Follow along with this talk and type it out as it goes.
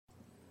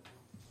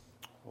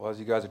Well, as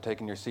you guys are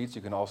taking your seats,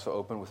 you can also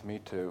open with me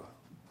to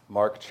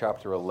Mark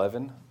chapter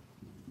 11,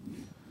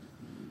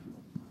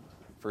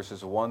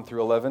 verses 1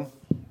 through 11.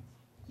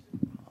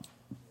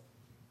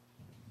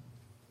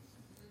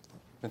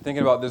 Been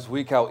thinking about this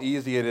week how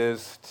easy it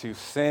is to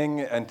sing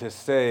and to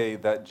say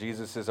that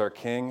Jesus is our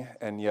King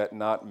and yet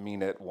not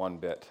mean it one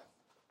bit.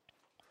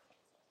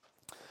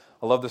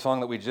 I love the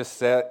song that we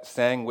just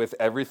sang with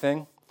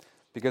everything,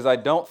 because I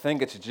don't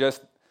think it's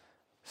just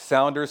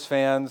Sounders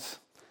fans,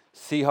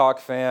 Seahawk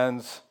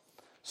fans,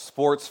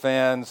 sports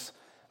fans,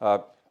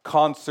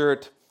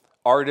 concert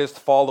artist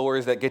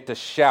followers that get to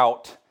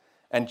shout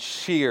and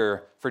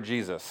cheer for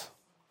Jesus.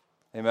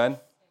 Amen?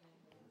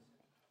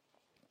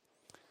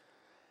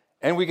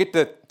 And we get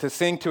to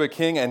sing to a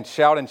king and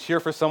shout and cheer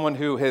for someone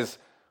who has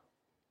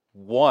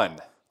won.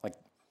 Like,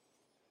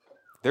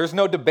 there's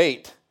no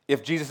debate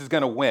if Jesus is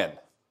going to win.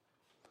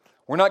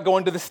 We're not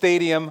going to the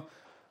stadium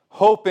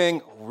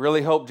hoping,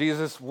 really hope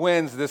Jesus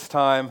wins this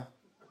time.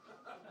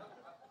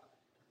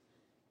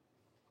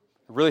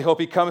 I really hope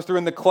he comes through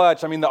in the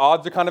clutch. I mean, the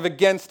odds are kind of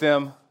against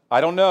him. I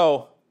don't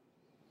know.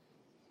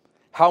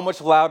 How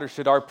much louder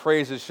should our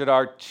praises, should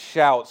our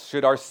shouts,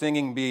 should our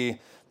singing be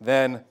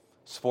than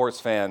sports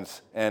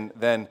fans and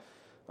then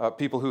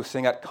people who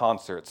sing at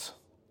concerts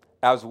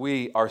as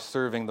we are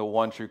serving the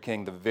one true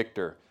King, the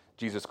victor,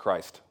 Jesus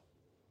Christ?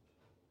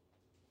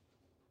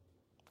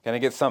 Can I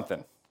get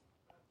something?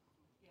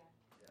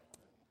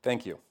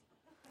 Thank you.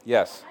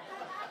 Yes.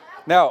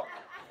 Now,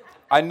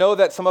 I know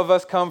that some of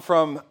us come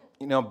from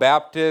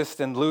Baptist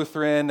and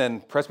Lutheran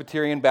and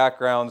Presbyterian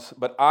backgrounds,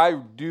 but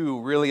I do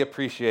really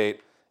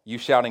appreciate you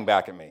shouting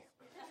back at me.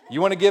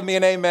 You want to give me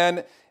an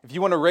amen? If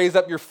you want to raise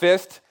up your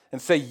fist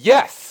and say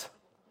yes,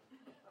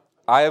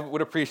 I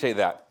would appreciate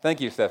that.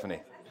 Thank you, Stephanie.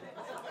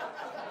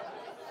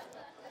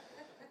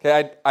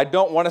 Okay, I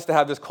don't want us to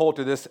have this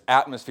culture, this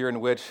atmosphere in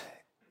which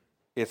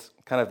it's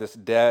kind of this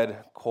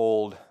dead,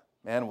 cold,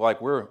 man,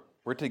 like we're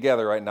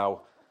together right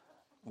now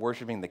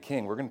worshiping the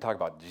King. We're going to talk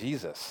about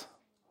Jesus.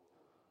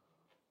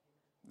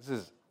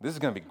 This is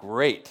going to be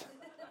great.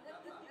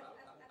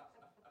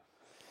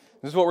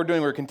 This is what we're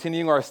doing. We're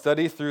continuing our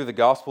study through the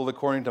Gospel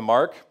according to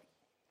Mark,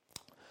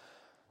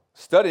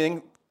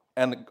 studying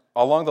and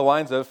along the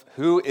lines of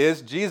who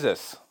is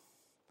Jesus.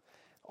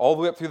 All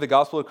the way up through the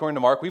Gospel according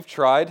to Mark, we've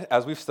tried,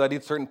 as we've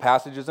studied certain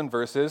passages and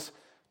verses,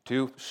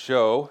 to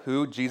show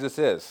who Jesus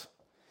is.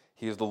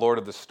 He is the Lord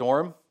of the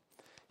storm.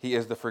 He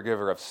is the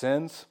forgiver of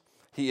sins.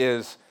 He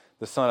is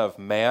the Son of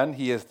Man.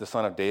 He is the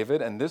Son of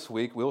David. And this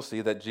week, we'll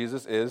see that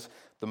Jesus is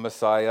the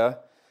Messiah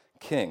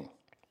King.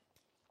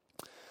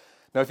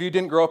 Now, if you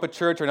didn't grow up at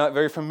church or not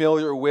very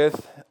familiar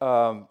with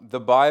the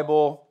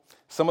Bible,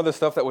 some of the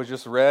stuff that was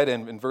just read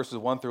in verses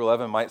 1 through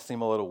 11 might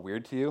seem a little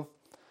weird to you.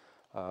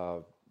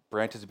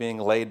 Branches being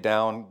laid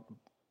down,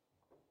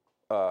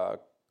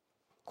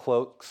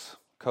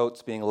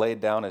 coats being laid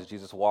down as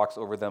Jesus walks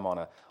over them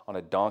on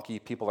a donkey.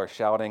 People are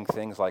shouting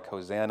things like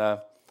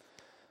Hosanna,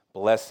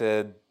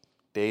 blessed,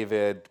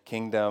 David,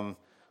 kingdom,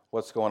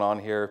 what's going on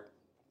here?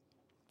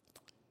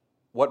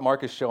 What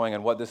Mark is showing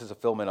and what this is a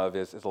fulfillment of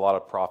is a lot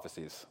of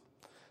prophecies.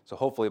 So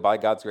hopefully by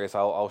God's grace,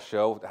 I'll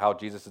show how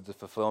Jesus is the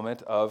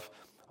fulfillment of,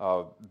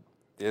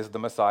 is the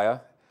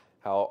Messiah,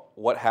 how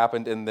what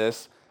happened in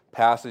this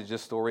passage,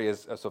 this story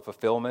is a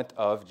fulfillment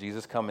of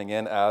Jesus coming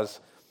in as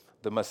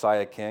the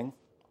Messiah King.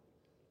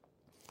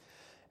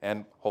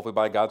 And hopefully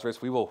by God's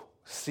grace, we will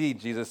see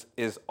Jesus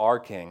is our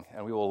King,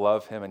 and we will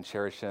love him and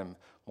cherish him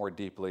more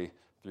deeply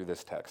through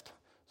this text.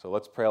 So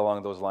let's pray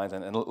along those lines,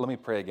 and let me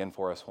pray again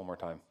for us one more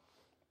time.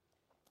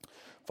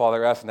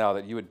 Father, I ask now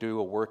that you would do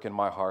a work in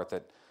my heart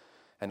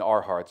and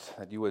our hearts,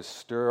 that you would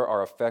stir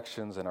our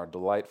affections and our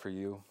delight for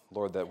you.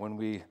 Lord, that when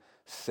we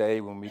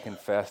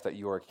confess that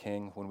you are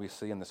King, when we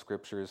see in the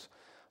Scriptures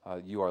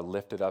you are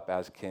lifted up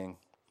as King,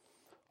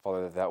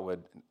 Father, that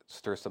would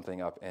stir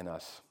something up in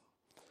us,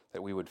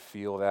 that we would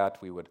feel that,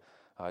 we would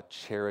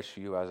cherish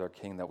you as our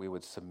King, that we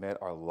would submit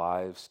our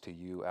lives to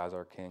you as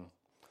our King,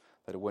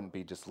 that it wouldn't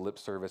be just lip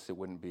service, we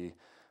wouldn't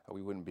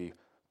be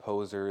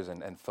posers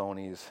and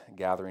phonies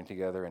gathering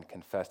together and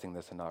confessing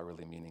this and not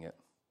really meaning it.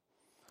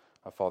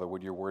 Father,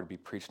 would your word be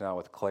preached now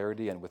with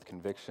clarity and with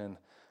conviction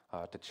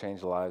to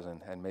change lives,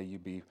 and may you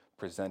be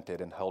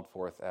presented and held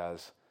forth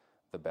as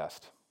the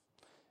best.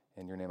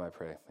 In your name I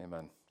pray,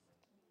 amen.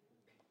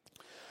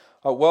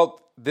 Well,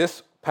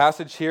 this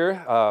passage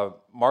here,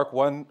 Mark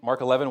 11,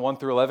 1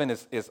 through 11,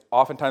 is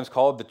oftentimes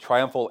called the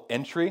triumphal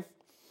entry.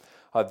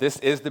 This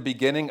is the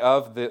beginning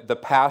of the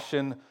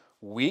Passion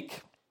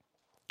Week.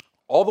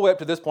 All the way up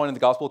to this point in the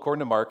Gospel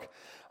according to Mark,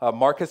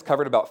 Mark has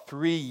covered about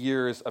 3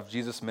 years of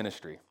Jesus'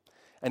 ministry,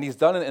 and he's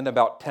done it in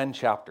about 10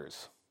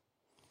 chapters.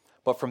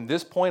 But from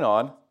this point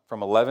on,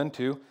 from 11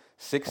 to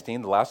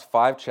 16, the last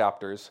 5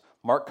 chapters,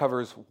 Mark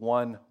covers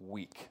 1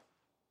 week.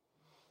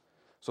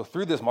 So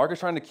through this, Mark is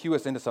trying to cue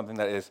us into something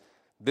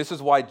this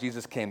is why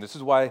Jesus came. This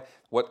is why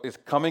what is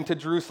coming to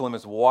Jerusalem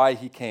is why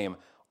he came,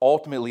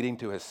 ultimately leading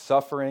to his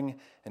suffering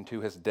and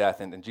to his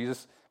death. And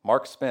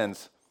Mark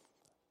spends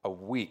a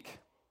week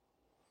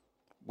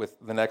with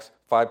the next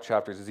 5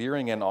 chapters,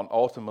 zeroing in on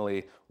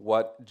ultimately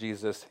what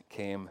Jesus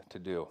came to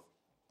do.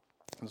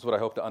 This is what I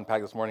hope to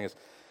unpack this morning. Is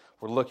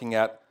we're looking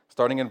at,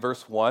 starting in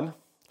verse 1,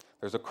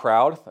 there's a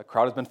crowd. A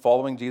crowd has been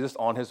following Jesus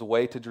on his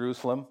way to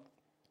Jerusalem.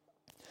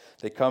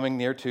 They're coming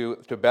near to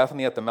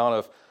Bethany at the Mount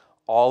of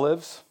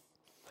Olives.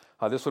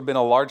 This would have been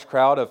a large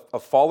crowd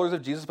of followers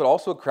of Jesus, but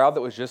also a crowd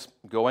that was just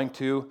going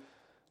to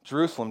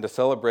Jerusalem to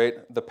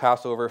celebrate the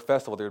Passover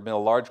festival. There had been a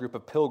large group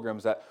of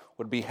pilgrims that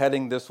would be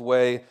heading this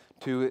way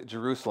to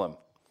Jerusalem.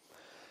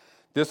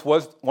 This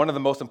was one of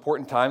the most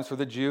important times for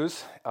the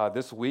Jews.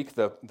 This week,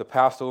 the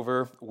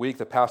Passover week,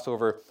 the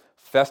Passover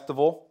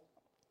festival.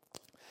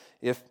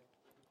 If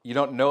you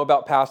don't know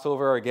about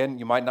Passover, again,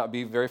 you might not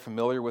be very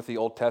familiar with the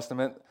Old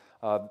Testament.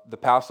 The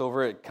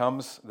Passover,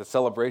 the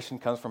celebration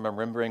comes from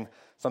remembering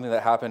something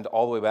that happened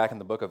all the way back in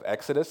the book of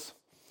Exodus.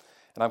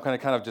 And I'm going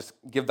to kind of just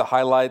give the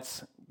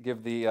highlights,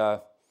 give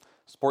the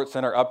Sports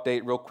Center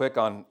update real quick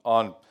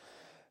on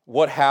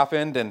what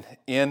happened and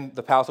in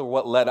the Passover,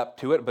 what led up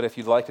to it. But if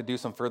you'd like to do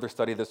some further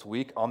study this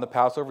week on the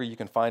Passover, you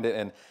can find it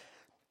in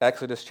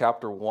Exodus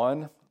chapter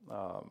 1,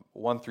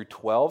 1 through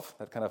 12.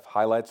 That kind of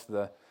highlights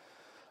the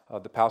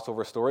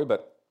Passover story.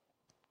 But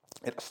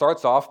it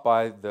starts off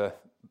by the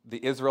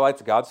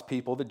Israelites, God's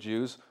people, the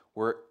Jews,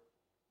 were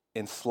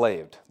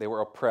enslaved. They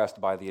were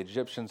oppressed by the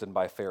Egyptians and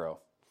by Pharaoh.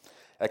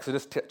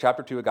 Exodus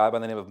chapter 2, a guy by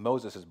the name of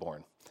Moses is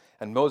born.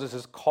 And Moses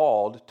is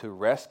called to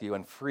rescue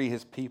and free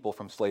his people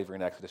from slavery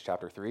in Exodus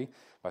chapter 3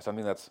 by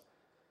something that's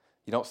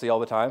you don't see all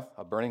the time,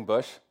 a burning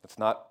bush that's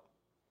not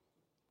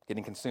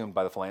getting consumed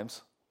by the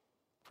flames.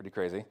 Pretty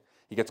crazy.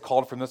 He gets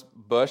called from this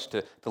bush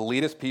to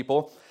lead his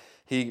people.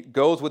 He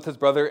goes with his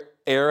brother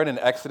Aaron in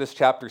Exodus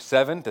chapter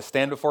 7 to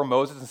stand before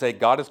Moses and say,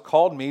 God has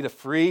called me to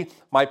free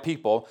my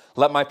people.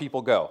 Let my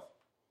people go.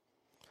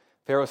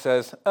 Pharaoh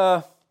says,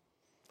 I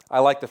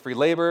like the free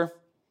labor.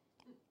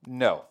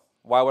 No.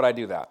 Why would I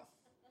do that?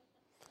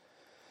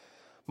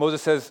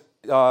 Moses says,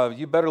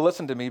 you better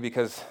listen to me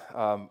because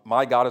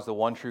my God is the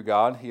one true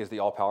God. He is the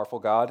all-powerful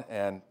God,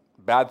 and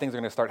bad things are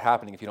going to start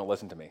happening if you don't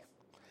listen to me.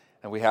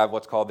 And we have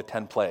what's called the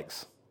 10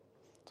 plagues.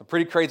 Some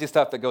pretty crazy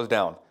stuff that goes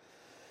down.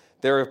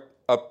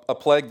 A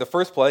plague, the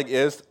first plague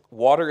is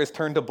water is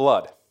turned to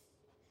blood.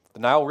 The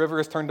Nile River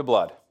is turned to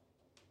blood.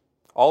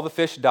 All the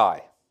fish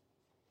die.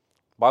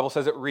 The Bible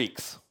says it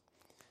reeks.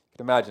 You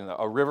can imagine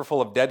a river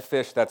full of dead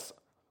fish that's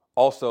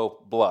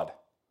also blood.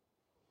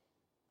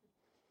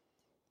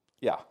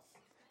 Yeah.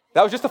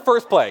 That was just the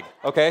first plague,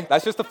 okay?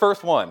 That's just the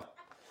first one.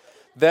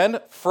 Then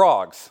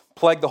frogs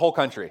plague the whole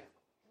country.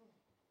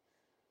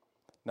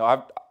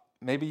 Now,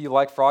 maybe you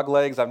like frog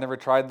legs. I've never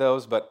tried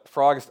those, but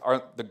frogs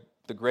aren't the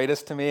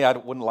greatest to me. I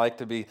wouldn't like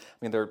to be,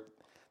 the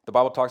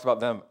Bible talks about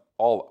them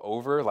all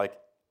over, like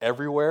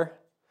everywhere.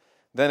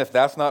 Then if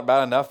that's not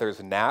bad enough,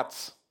 there's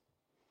gnats.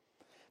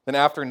 Then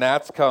after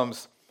gnats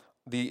comes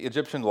the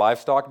Egyptian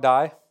livestock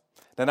die.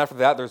 Then after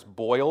that, there's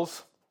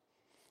boils.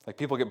 Like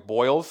people get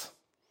boils.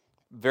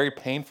 Very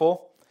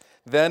painful.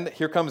 Then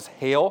here comes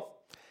hail.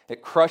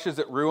 It crushes,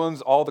 it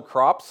ruins all the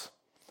crops.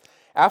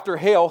 After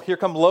hail, here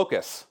come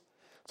locusts.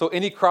 So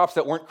any crops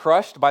that weren't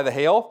crushed by the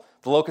hail,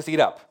 the locusts eat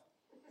up.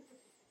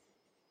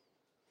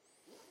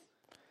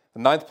 The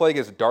 9th plague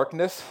is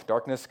darkness.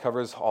 Darkness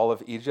covers all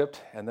of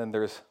Egypt. And then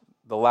there's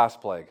the last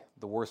plague,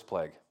 the worst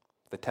plague,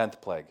 the 10th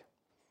plague,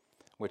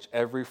 which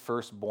every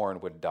firstborn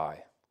would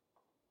die.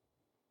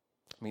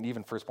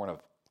 Even firstborn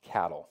of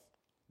cattle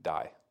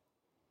die.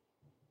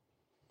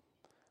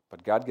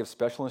 But God gives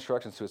special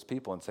instructions to his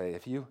people and say,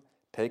 if you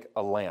take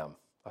a lamb,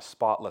 a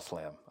spotless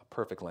lamb, a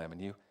perfect lamb,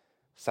 and you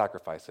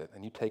sacrifice it,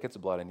 and you take its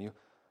blood and you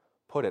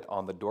put it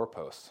on the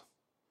doorposts,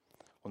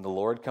 when the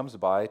Lord comes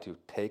by to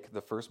take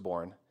the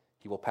firstborn,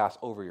 he will pass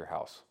over your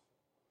house,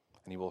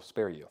 and he will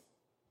spare you.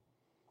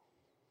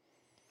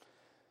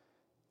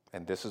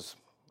 And this is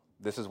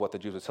what the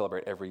Jews would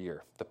celebrate every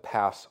year, the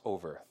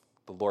Passover.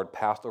 The Lord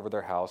passed over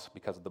their house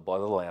because of the blood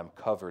of the Lamb,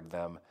 covered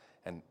them,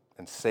 and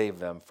saved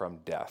them from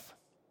death.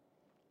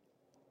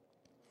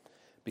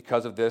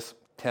 Because of this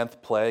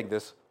 10th plague,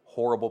 this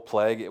horrible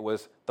plague, it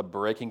was the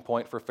breaking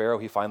point for Pharaoh.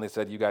 He finally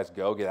said, you guys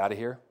go, get out of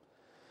here.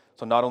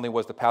 So not only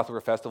was the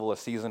Passover festival a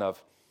season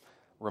of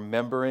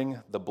remembering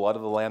the blood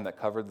of the Lamb that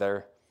covered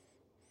the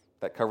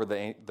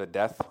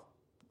death,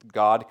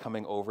 God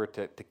coming over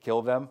to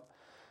kill them,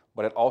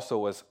 but it also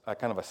was a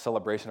kind of a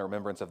celebration or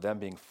remembrance of them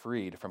being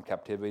freed from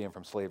captivity and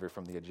from slavery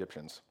from the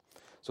Egyptians.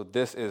 So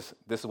this is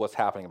what's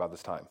happening about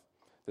this time.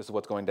 This is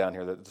what's going down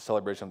here, the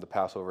celebration of the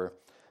Passover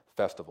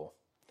festival.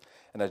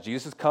 And as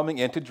Jesus is coming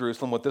into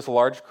Jerusalem with this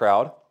large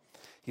crowd,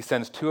 he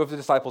sends 2 of the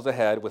disciples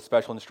ahead with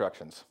special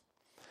instructions.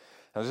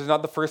 Now, this is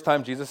not the first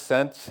time Jesus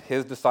sent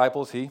his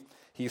disciples. He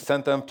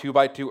sent them 2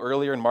 by 2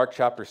 earlier in Mark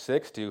chapter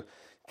 6 to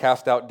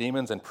cast out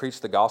demons and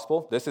preach the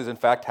gospel. This is, in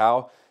fact,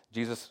 how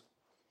Jesus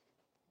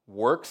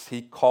works.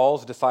 He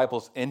calls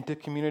disciples into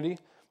community,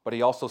 but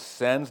he also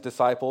sends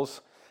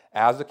disciples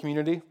as a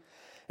community.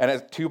 And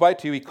as 2 by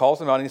 2, he calls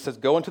them out and he says,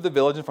 go into the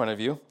village in front of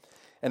you,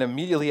 and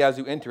immediately as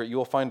you enter it, you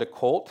will find a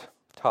colt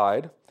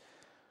tied,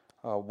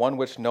 one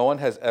which no one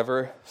has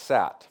ever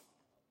sat.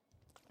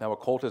 Now, a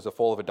colt is a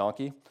foal of a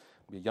donkey,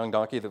 a young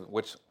donkey,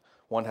 which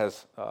one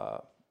has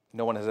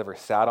no one has ever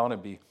sat on,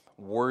 and be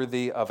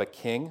worthy of a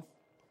king.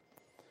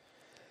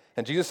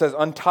 And Jesus says,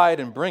 untie it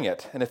and bring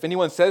it. And if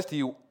anyone says to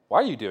you,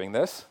 why are you doing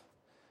this?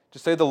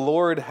 Just say the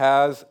Lord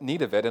has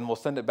need of it, and we'll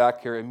send it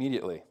back here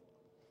immediately.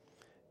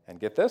 And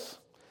get this,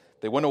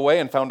 they went away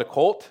and found a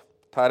colt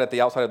tied at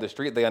the outside of the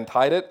street. They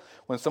untied it.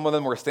 When some of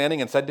them were standing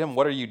and said to him,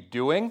 what are you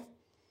doing?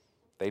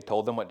 They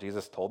told them what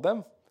Jesus told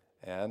them,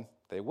 and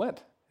they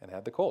went and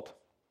had the colt.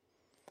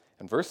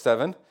 In verse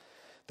 7,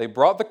 they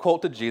brought the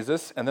colt to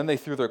Jesus, and then they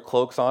threw their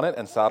cloaks on it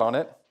and sat on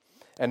it.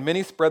 And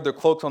many spread their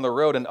cloaks on the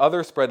road, and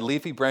others spread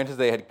leafy branches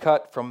they had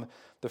cut from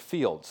the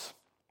fields.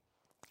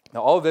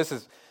 Now, all of this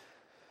is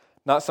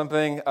not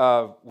something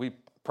we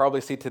probably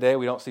see today.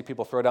 We don't see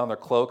people throw down their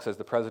cloaks as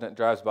the president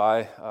drives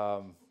by.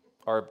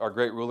 Our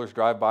great rulers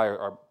drive by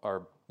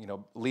our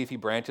leafy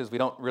branches. We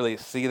don't really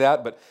see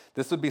that, but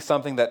this would be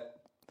something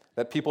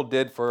that people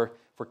did for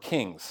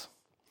kings.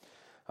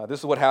 This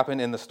is what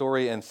happened in the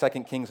story in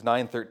 2 Kings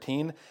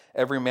 9:13.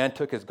 Every man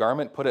took his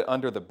garment, put it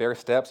under the bare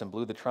steps, and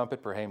blew the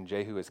trumpet, proclaimed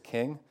Jehu as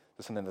king.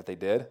 This is something that they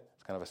did.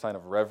 It's kind of a sign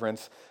of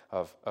reverence,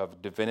 of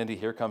divinity.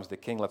 Here comes the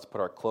king. Let's put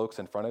our cloaks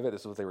in front of it.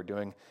 This is what they were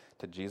doing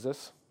to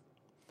Jesus.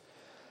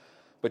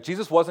 But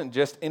Jesus wasn't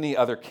just any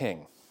other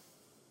king.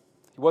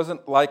 He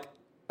wasn't like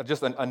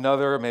just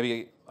another,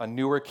 maybe a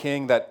newer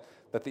king that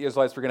the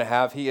Israelites were going to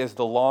have. He is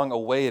the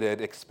long-awaited,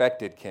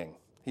 expected king.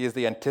 He is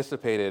the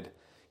anticipated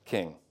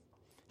king.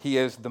 He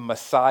is the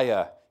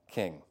Messiah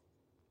king.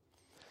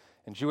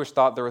 In Jewish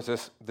thought, there was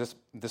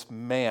this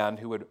man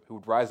who would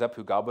rise up,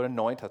 who God would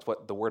anoint. That's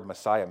what the word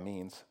Messiah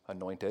means,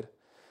 anointed.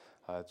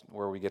 It's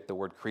where we get the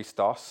word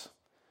Christos,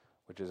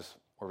 which is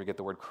where we get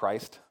the word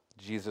Christ.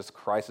 Jesus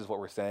Christ is what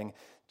we're saying.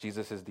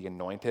 Jesus is the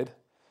anointed.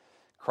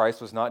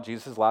 Christ was not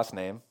Jesus' last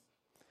name.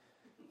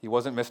 He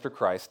wasn't Mr.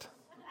 Christ.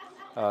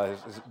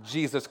 It's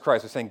Jesus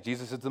Christ. We're saying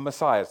Jesus is the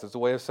Messiah. So there's a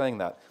way of saying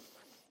that.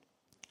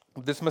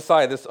 This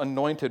Messiah, this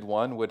anointed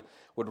one, would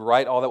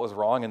right all that was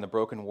wrong in the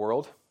broken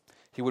world.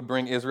 He would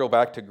bring Israel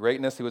back to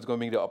greatness. He was going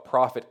to be a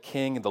prophet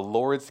king, the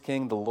Lord's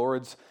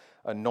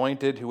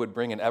anointed, who would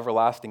bring an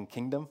everlasting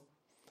kingdom,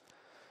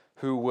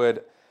 who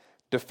would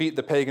defeat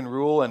the pagan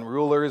rule and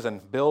rulers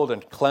and build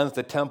and cleanse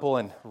the temple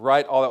and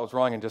right all that was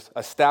wrong and just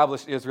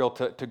establish Israel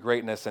to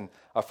greatness and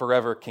a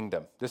forever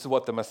kingdom. This is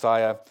what the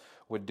Messiah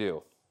would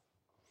do.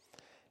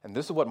 And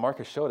this is what Mark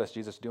has showed us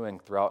Jesus doing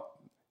throughout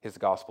his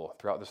gospel,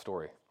 throughout the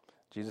story.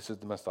 Jesus is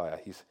the Messiah.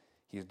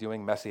 He's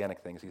doing messianic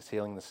things. He's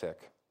healing the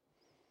sick.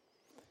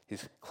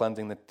 He's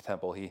cleansing the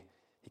temple. He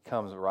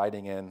comes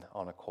riding in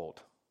on a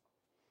colt.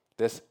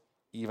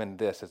 Even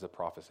this is a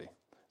prophecy.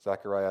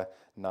 Zechariah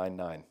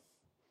 9:9.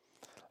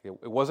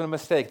 It wasn't a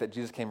mistake that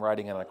Jesus came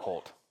riding in on a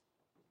colt.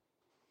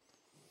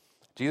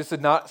 Jesus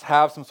did not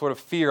have some sort of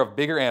fear of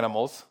bigger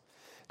animals.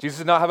 Jesus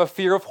did not have a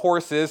fear of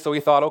horses, so he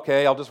thought,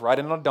 okay, I'll just ride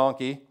in on a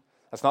donkey.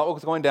 That's not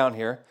what's going down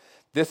here.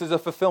 This is a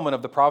fulfillment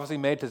of the prophecy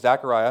made to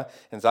Zechariah.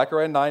 In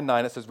Zechariah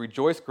 9:9, it says,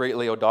 rejoice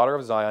greatly, O daughter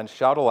of Zion.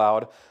 Shout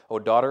aloud, O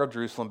daughter of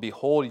Jerusalem.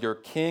 Behold, your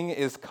king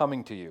is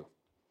coming to you.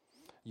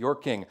 Your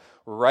king,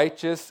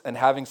 righteous and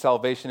having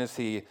salvation is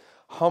he,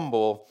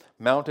 humble,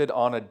 mounted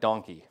on a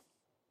donkey,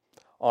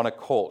 on a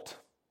colt,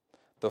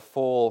 the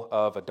foal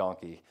of a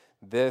donkey.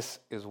 This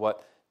is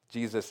what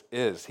Jesus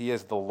is. He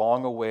is the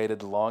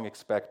long-awaited,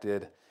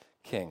 long-expected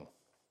king.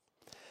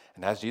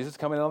 And as Jesus is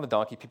coming in on the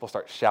donkey, people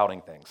start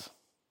shouting things.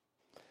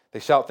 They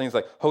shout things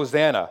like,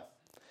 Hosanna,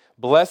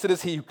 blessed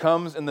is he who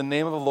comes in the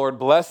name of the Lord.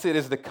 Blessed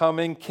is the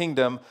coming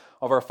kingdom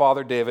of our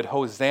father David.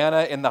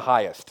 Hosanna in the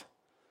highest.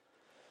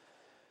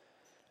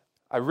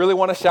 I really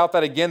want to shout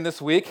that again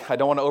this week. I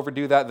don't want to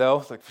overdo that though.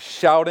 It's like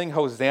shouting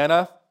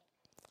Hosanna.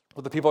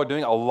 What the people are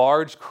doing, a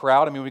large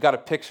crowd. I mean, we got a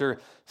picture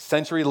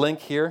CenturyLink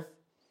here,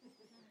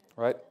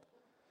 right?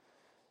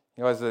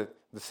 You know, as the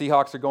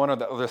Seahawks are going, or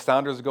the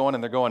Sounders are going,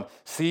 and they're going,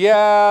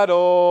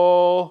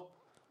 Seattle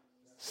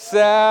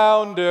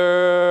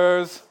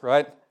Sounders,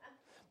 right?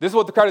 This is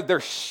what the crowd is. They're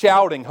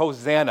shouting,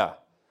 Hosanna.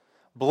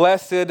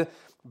 Blessed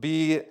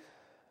be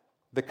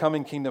the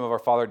coming kingdom of our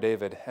father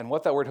David. And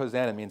what that word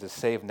Hosanna means is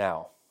save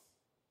now.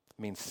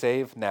 It means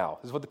save now.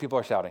 This is what the people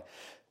are shouting.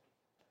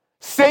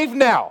 Save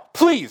now,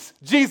 please,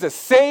 Jesus,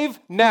 save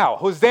now.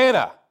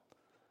 Hosanna.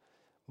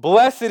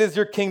 Blessed is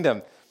your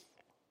kingdom.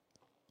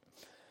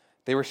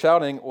 They were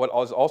shouting what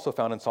was also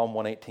found in Psalm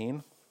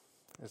 118.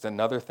 It's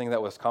another thing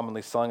that was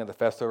commonly sung at the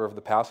festival of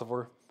the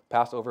Passover.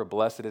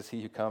 Blessed is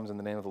he who comes in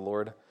the name of the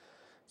Lord.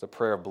 It's a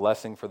prayer of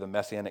blessing for the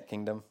Messianic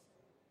kingdom.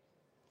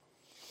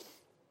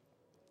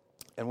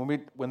 And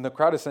when the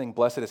crowd is saying,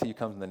 blessed is he who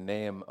comes in the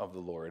name of the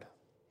Lord,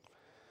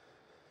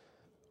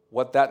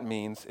 what that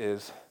means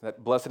is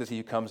that blessed is he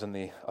who comes in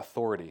the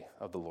authority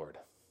of the Lord.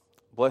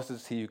 Blessed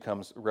is he who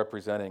comes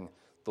representing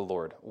the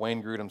Lord.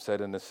 Wayne Grudem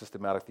said in his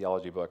systematic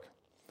theology book,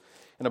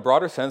 in a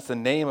broader sense, the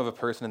name of a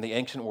person in the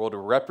ancient world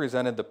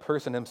represented the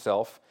person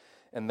himself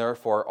and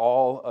therefore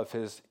all of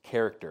his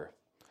character.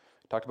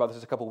 We talked about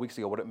this a couple weeks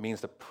ago, what it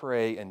means to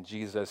pray in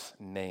Jesus'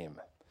 name.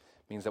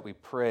 It means that we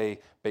pray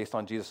based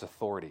on Jesus'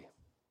 authority.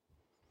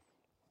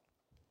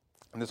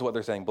 And this is what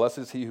they're saying. Blessed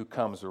is he who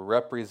comes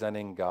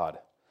representing God.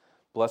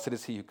 Blessed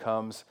is he who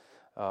comes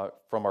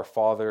from our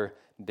father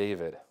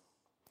David.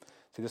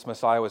 See, this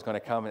Messiah was going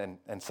to come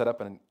and set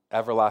up an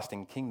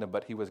everlasting kingdom,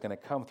 but he was going to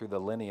come through the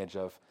lineage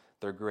of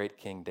their great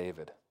King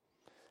David.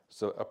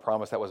 So a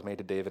promise that was made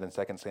to David in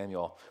 2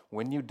 Samuel.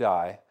 When you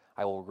die,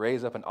 I will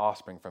raise up an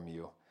offspring from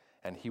you,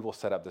 and he will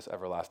set up this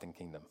everlasting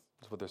kingdom.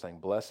 That's what they're saying.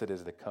 Blessed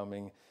is the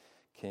coming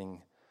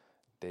King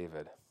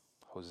David.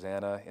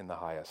 Hosanna in the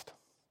highest.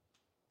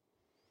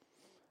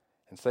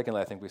 And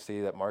secondly, I think we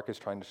see that Mark is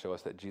trying to show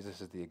us that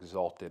Jesus is the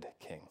exalted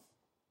King.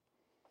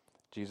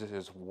 Jesus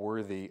is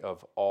worthy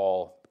of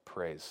all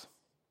praise.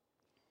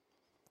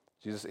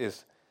 Jesus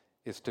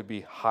is to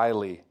be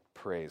highly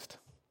praised.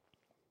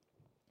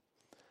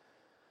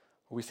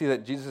 We see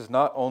that Jesus is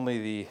not only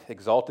the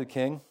exalted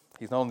King,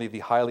 he's not only the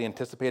highly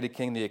anticipated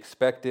King, the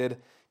expected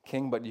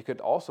King, but you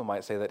could also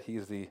might say that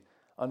he's the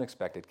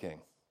unexpected King.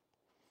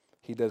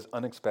 He does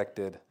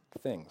unexpected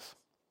things.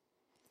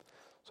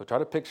 So try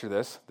to picture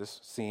this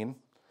scene.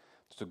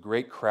 It's a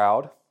great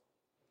crowd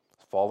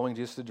following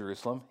Jesus to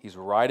Jerusalem. He's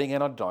riding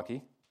in on a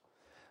donkey.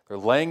 They're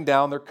laying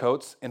down their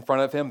coats in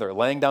front of him. They're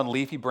laying down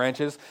leafy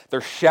branches.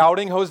 They're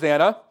shouting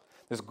Hosanna.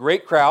 This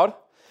great crowd.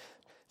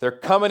 They're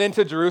coming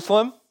into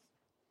Jerusalem.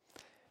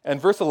 And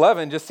verse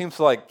 11 just seems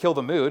to kill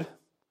the mood,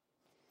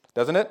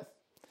 doesn't it? It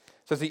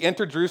says he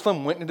entered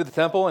Jerusalem, went into the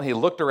temple, and he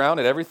looked around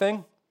at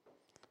everything,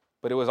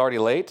 but it was already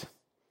late,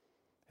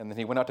 and then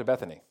he went out to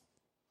Bethany.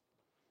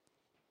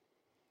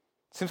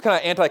 Seems kind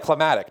of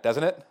anticlimactic,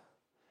 doesn't it?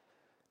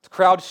 It's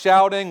crowd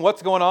shouting,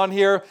 what's going on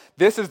here?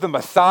 This is the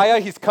Messiah.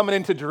 He's coming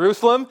into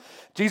Jerusalem.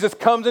 Jesus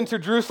comes into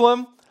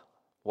Jerusalem,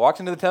 walks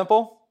into the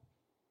temple,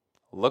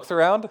 looks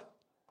around,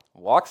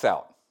 walks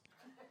out.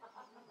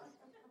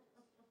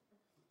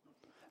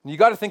 And you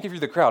got to think if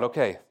you're the crowd,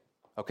 okay,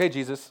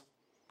 Jesus,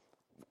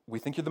 we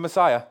think you're the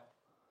Messiah.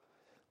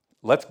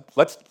 Let's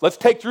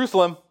take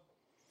Jerusalem.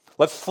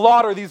 Let's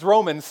slaughter these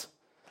Romans.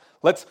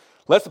 Let's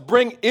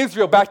bring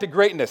Israel back to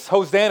greatness.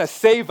 Hosanna,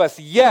 save us.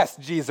 Yes,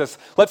 Jesus.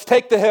 Let's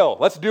take the hill.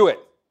 Let's do it.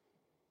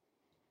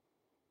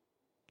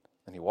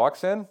 And he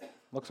walks in,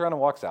 looks around,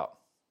 and walks out.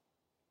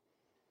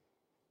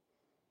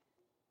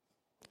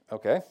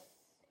 Okay.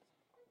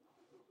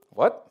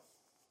 What?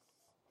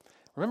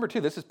 Remember, too,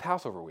 this is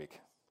Passover week.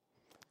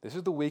 This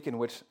is the week in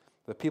which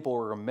the people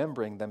were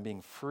remembering them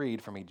being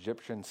freed from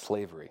Egyptian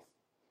slavery.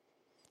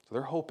 So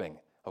they're hoping,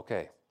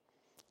 okay,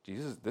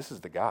 Jesus, this is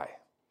the guy.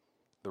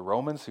 The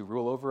Romans who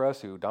rule over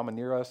us, who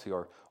domineer us, who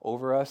are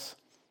over us,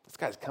 this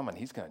guy's coming.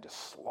 He's going to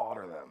just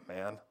slaughter them,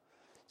 man.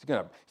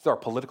 He's our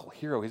political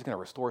hero. He's going to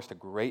restore us to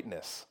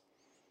greatness.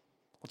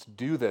 Let's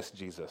do this,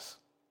 Jesus.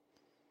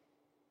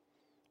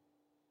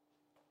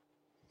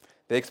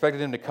 They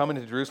expected him to come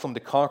into Jerusalem to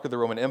conquer the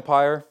Roman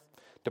Empire,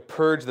 to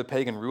purge the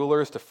pagan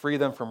rulers, to free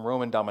them from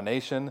Roman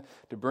domination,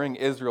 to bring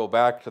Israel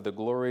back to the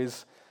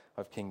glories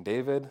of King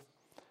David.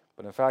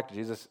 But in fact,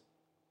 Jesus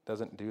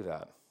doesn't do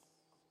that.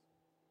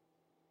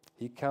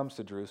 He comes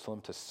to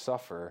Jerusalem to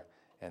suffer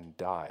and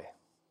die.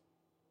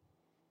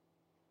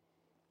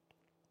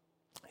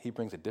 He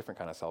brings a different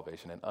kind of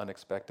salvation, an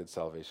unexpected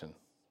salvation.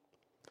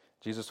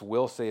 Jesus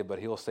will save, but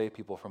he will save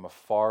people from a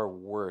far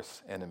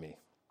worse enemy.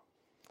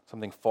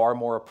 Something far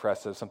more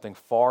oppressive, something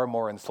far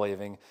more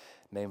enslaving,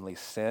 namely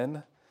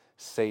sin,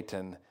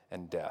 Satan,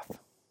 and death.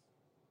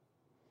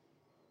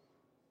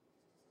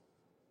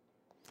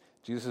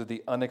 Jesus is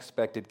the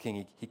unexpected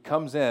King. He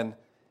comes in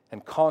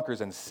and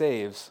conquers and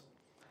saves,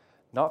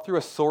 not through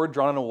a sword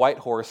drawn on a white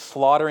horse,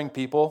 slaughtering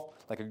people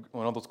like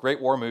one of those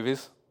great war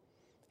movies.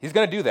 He's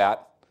going to do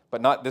that,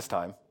 but not this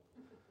time.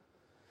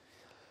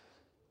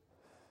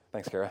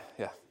 Thanks, Kara.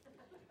 Yeah.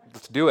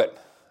 Let's do it.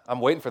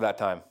 I'm waiting for that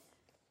time.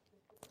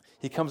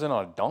 He comes in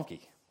on a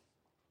donkey.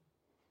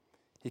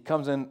 He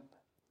comes in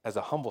as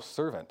a humble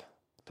servant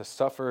to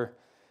suffer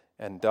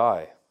and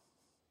die.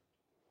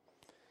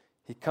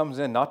 He comes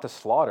in not to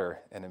slaughter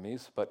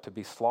enemies, but to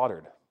be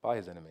slaughtered by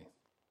his enemy.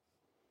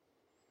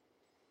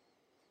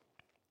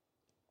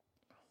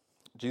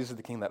 Jesus is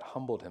the King that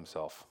humbled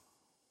himself.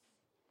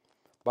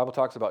 The Bible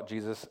talks about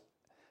Jesus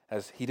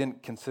as he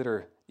didn't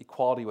consider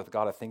equality with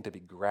God a thing to be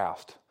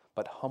grasped,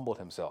 but humbled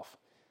himself.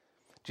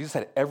 Jesus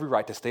had every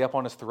right to stay up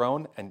on his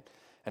throne and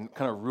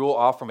kind of rule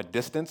off from a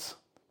distance,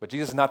 but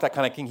Jesus is not that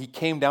kind of king. He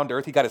came down to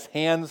earth. He got his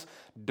hands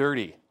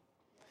dirty.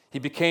 He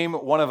became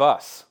one of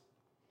us.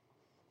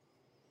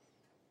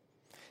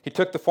 He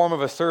took the form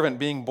of a servant,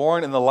 being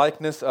born in the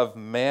likeness of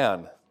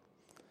man.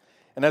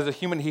 And as a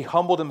human, he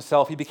humbled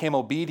himself. He became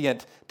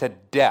obedient to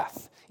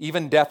death,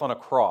 even death on a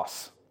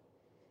cross.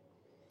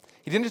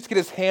 He didn't just get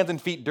his hands and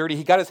feet dirty.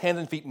 He got his hands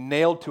and feet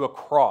nailed to a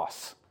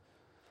cross.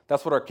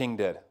 That's what our King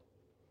did.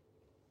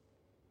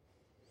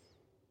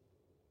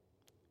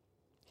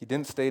 He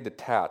didn't stay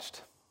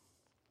detached.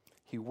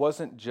 He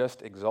wasn't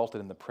just exalted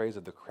in the praise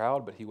of the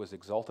crowd, but he was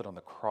exalted on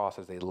the cross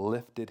as they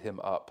lifted him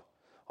up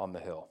on the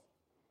hill.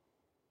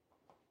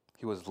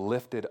 He was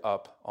lifted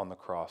up on the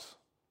cross.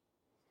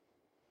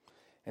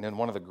 And in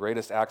one of the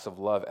greatest acts of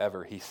love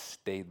ever, he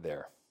stayed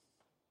there.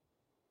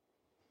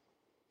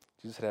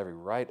 Jesus had every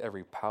right,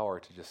 every power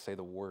to just say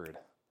the word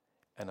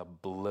and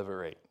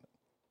obliterate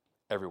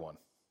everyone.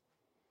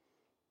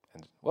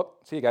 And, whoop,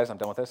 see you guys, I'm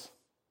done with this.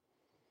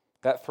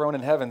 That throne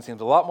in heaven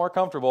seems a lot more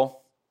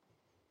comfortable.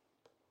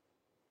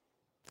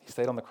 He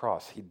stayed on the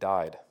cross. He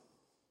died.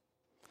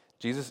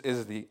 Jesus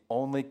is the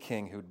only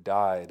king who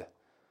died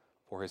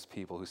for his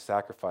people, who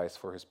sacrificed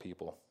for his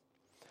people,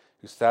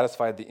 who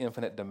satisfied the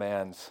infinite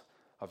demands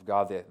of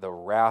God, the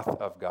wrath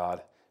of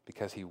God,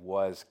 because he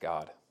was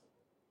God.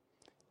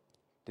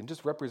 Didn't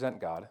just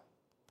represent God,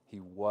 he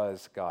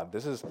was God.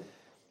 This is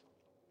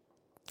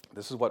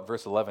what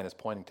verse 11 is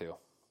pointing to.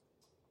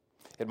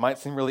 It might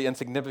seem really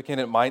insignificant,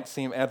 it might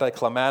seem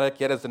anticlimactic,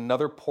 yet it's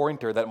another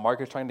pointer that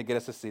Mark is trying to get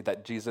us to see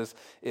that Jesus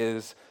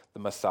is the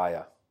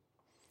Messiah.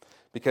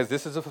 Because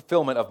this is a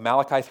fulfillment of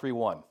Malachi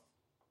 3:1.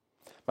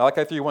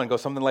 Malachi 3:1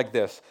 goes something like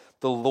this: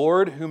 the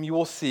Lord whom you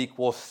will seek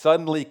will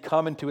suddenly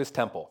come into his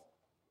temple.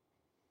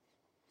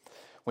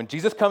 When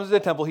Jesus comes to the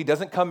temple, he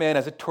doesn't come in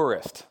as a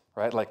tourist,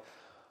 right? Like,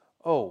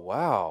 oh,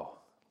 wow,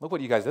 look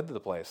what you guys did to the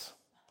place.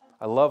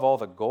 I love all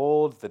the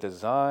gold, the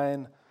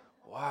design.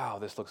 Wow,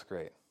 this looks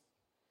great.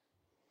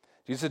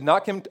 Jesus did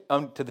not come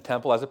to the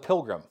temple as a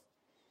pilgrim.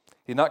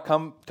 He did not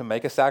come to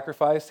make a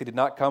sacrifice. He did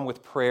not come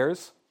with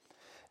prayers.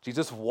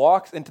 Jesus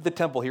walks into the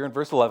temple here in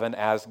verse 11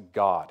 as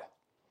God,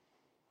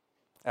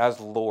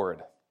 as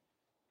Lord.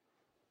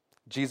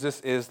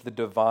 Jesus is the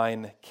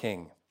divine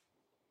King.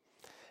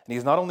 And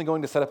he's not only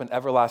going to set up an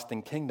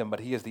everlasting kingdom,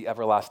 but he is the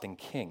everlasting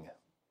King.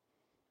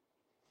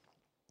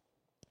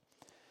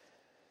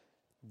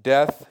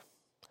 Death,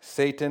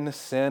 Satan,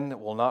 sin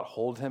will not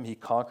hold him. He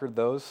conquered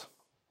those.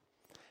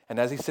 And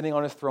as he's sitting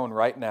on his throne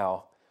right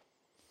now,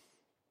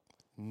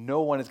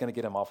 no one is going to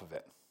get him off of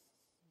it.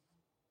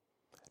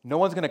 No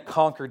one's going to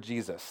conquer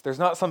Jesus. There's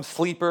not some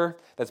sleeper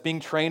that's being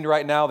trained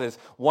right now that is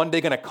one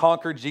day going to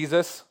conquer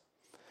Jesus.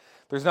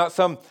 There's not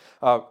some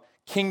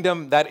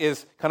kingdom that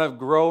is kind of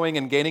growing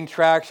and gaining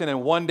traction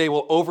and one day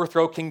will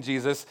overthrow King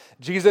Jesus.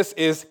 Jesus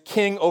is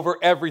king over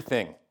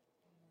everything.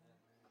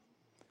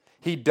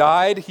 He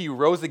died, he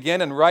rose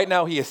again, and right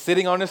now he is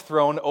sitting on his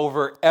throne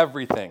over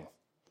everything.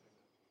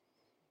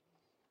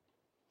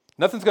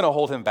 Nothing's going to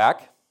hold him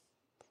back.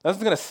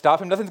 Nothing's going to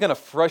stop him. Nothing's going to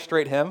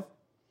frustrate him.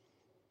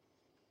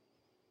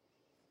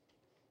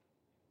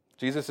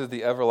 Jesus is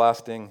the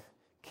everlasting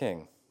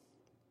King.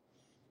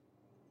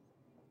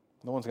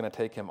 No one's going to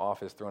take him off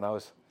his throne. I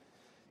was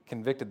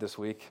convicted this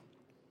week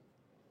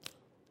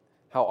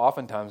how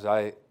oftentimes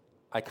I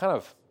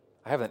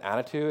have an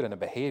attitude and a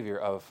behavior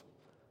of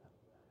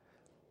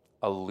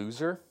a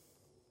loser.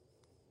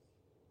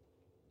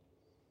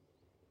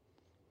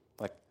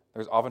 Like,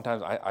 there's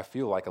oftentimes I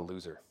feel like a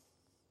loser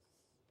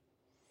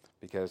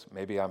because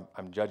maybe I'm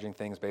judging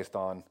things based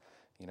on,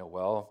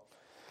 well,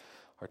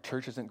 our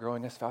church isn't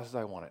growing as fast as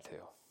I want it to.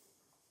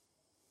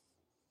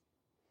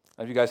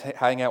 I know you guys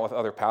hang out with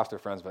other pastor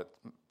friends, but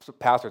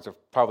pastors are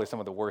probably some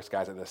of the worst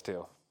guys at this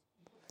too.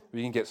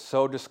 We can get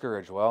so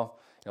discouraged. Well,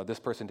 this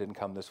person didn't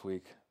come this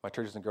week. My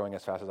church isn't growing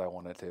as fast as I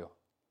want it to.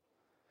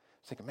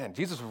 Thinking, man,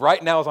 Jesus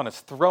right now is on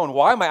his throne.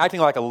 Why am I acting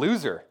like a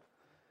loser?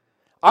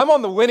 I'm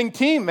on the winning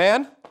team,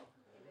 man.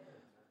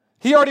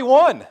 He already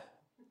won.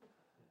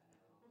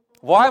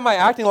 Why am I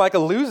acting like a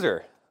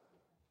loser?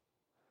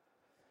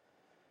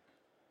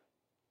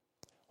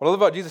 What I love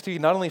about Jesus too, he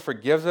not only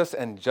forgives us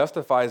and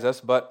justifies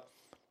us, but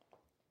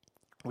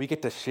we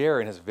get to share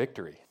in his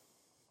victory.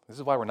 This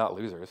is why we're not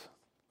losers.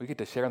 We get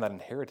to share in that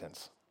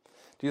inheritance.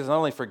 Jesus not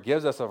only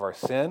forgives us of our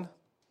sin,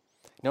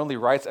 he not only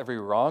rights every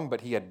wrong,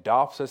 but he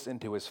adopts us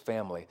into his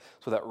family.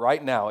 So that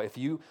right now, if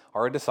you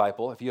are a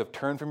disciple, if you have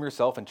turned from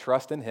yourself and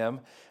trust in him,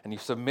 and you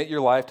submit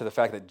your life to the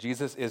fact that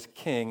Jesus is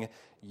king,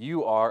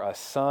 you are a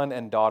son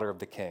and daughter of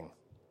the king.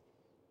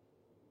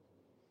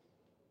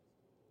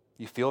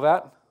 You feel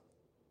that?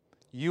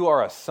 You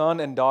are a son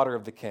and daughter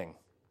of the king.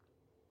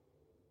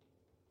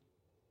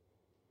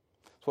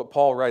 That's what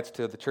Paul writes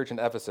to the church in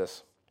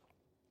Ephesus.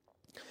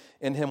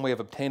 In him we have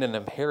obtained an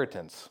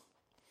inheritance,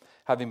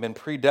 having been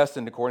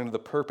predestined according to the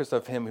purpose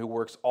of him who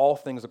works all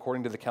things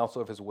according to the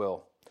counsel of his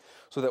will,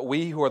 so that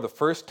we who are the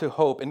first to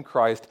hope in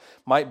Christ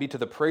might be to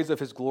the praise of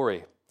his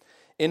glory.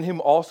 In him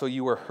also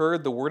you were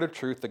heard the word of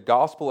truth, the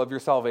gospel of your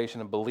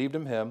salvation, and believed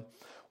in him,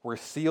 were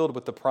sealed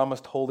with the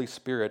promised Holy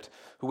Spirit,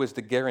 who is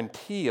the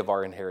guarantee of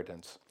our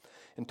inheritance,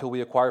 until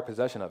we acquire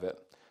possession of it,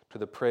 to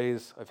the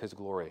praise of his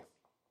glory.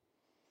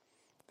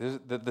 This is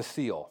the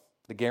seal,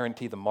 the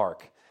guarantee, the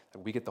mark, that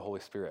we get the Holy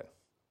Spirit.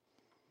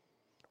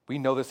 We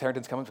know this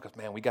inheritance comes because,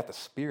 man, we got the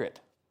Spirit.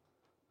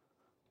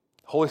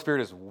 The Holy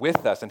Spirit is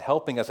with us and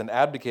helping us and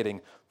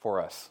advocating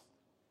for us.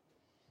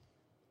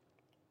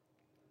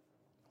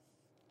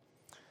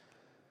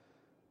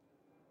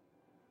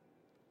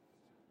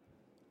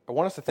 I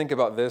want us to think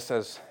about this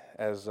as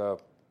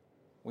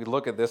we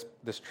look at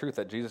this truth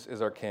that Jesus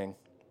is our King.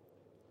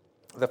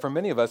 That for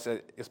many of us,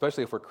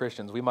 especially if we're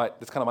Christians,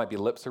 this kind of might be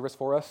lip service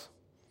for us,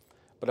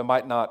 but it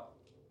might not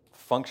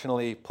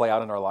functionally play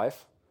out in our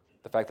life,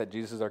 the fact that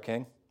Jesus is our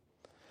King.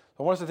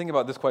 So I want us to think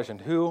about this question: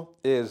 who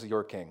is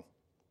your King?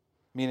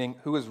 Meaning,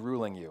 who is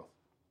ruling you?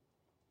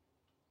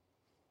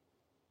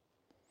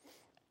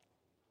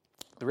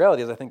 the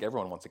reality is I think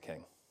everyone wants a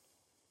king.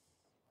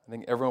 I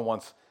think everyone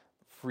wants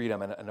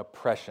freedom and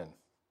oppression.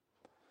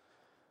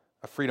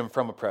 A freedom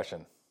from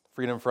oppression,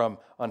 freedom from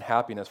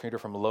unhappiness, freedom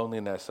from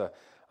loneliness,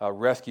 a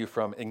rescue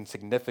from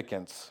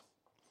insignificance.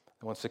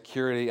 They want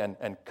security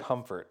and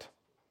comfort.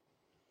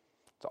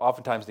 It's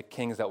oftentimes the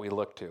kings that we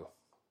look to,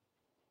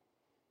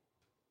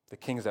 the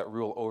kings that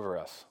rule over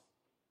us.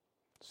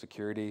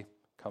 Security,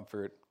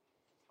 comfort,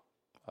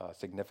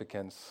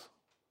 significance,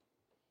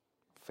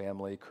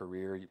 family,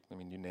 career. I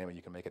mean, you name it,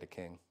 you can make it a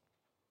king.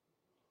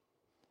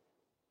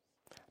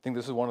 I think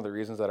this is one of the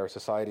reasons that our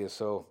society is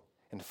so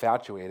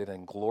infatuated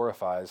and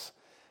glorifies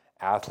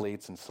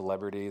athletes and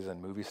celebrities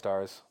and movie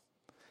stars.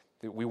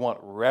 We want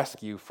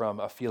rescue from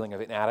a feeling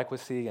of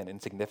inadequacy and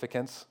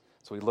insignificance,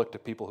 so we look to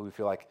people who we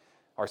feel like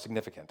are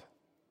significant.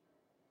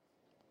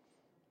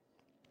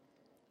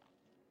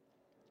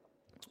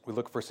 We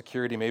look for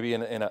security maybe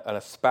in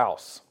a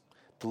spouse.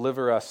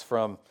 Deliver us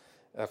from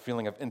a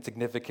feeling of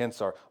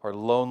insignificance or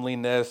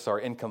loneliness or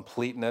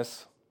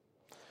incompleteness.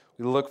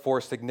 We look for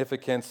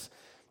significance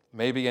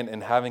maybe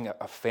in having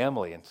a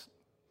family and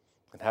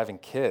having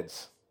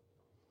kids.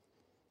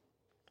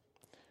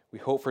 We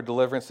hope for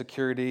deliverance,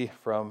 security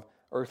from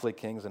earthly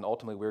kings, and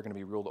ultimately we're going to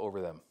be ruled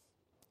over them.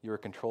 You are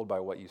controlled by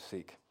what you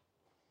seek.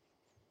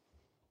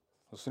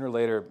 So sooner or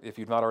later, if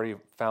you've not already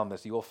found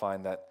this, you will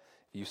find that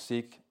if you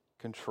seek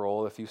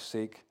control, if you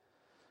seek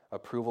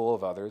approval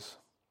of others,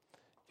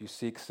 if you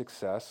seek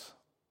success,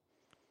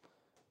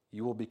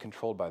 you will be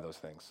controlled by those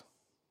things.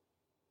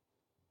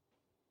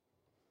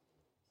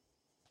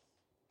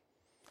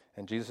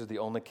 And Jesus is the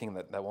only king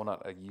that will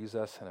not use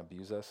us and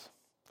abuse us.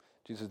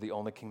 Jesus is the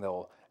only king that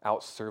will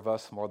outserve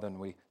us more than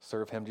we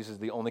serve him. Jesus is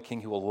the only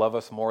king who will love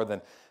us more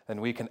than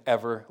we can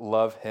ever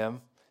love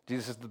him.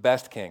 Jesus is the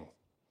best king.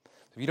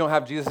 If you don't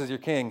have Jesus as your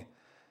king,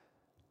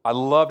 I'd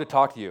love to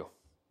talk to you.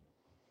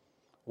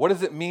 What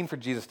does it mean for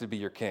Jesus to be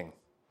your king?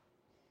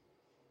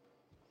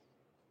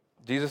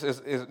 Jesus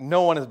is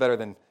no one is better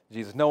than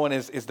Jesus. No one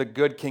is the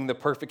good king, the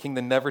perfect king,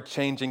 the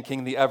never-changing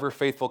king, the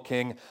ever-faithful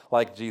king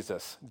like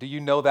Jesus. Do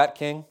you know that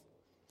king?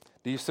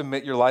 Do you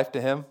submit your life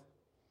to him?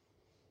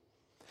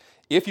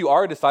 If you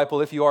are a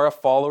disciple, if you are a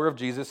follower of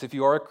Jesus, if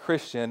you are a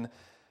Christian,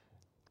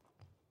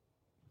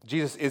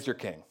 Jesus is your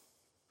king.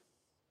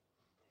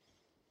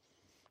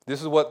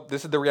 This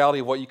is the reality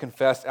of what you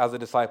confess as a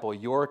disciple.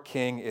 Your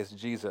king is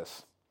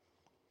Jesus.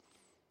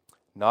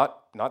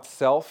 Not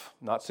self,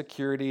 not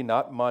security,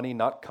 not money,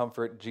 not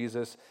comfort.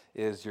 Jesus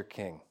is your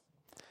king.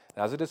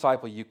 And as a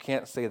disciple, you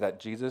can't say that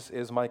Jesus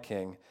is my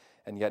king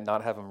and yet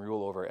not have him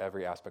rule over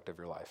every aspect of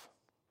your life.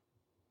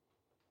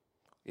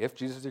 If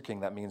Jesus is your king,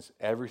 that means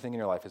everything in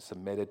your life is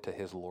submitted to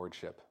his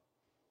lordship.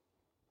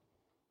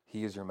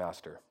 He is your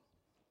master.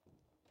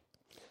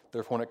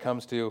 Therefore, when it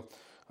comes to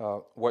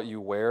what you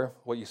wear,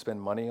 what you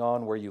spend money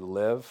on, where you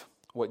live,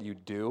 what you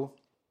do,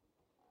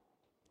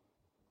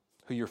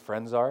 who your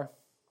friends are,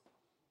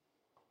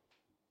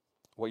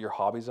 what your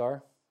hobbies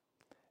are,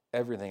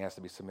 everything has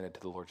to be submitted to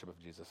the lordship of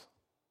Jesus.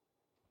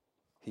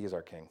 He is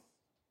our king.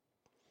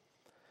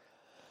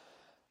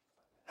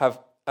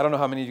 I don't know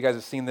how many of you guys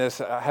have seen this.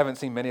 I haven't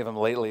seen many of them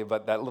lately,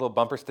 but that little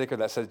bumper sticker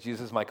that says,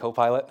 Jesus is my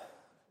co-pilot.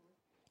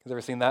 You guys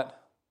ever seen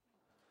that?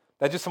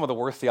 That's just some of the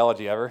worst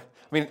theology ever.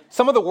 I mean,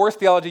 some of the worst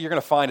theology you're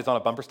going to find is on a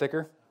bumper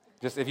sticker,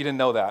 just if you didn't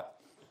know that.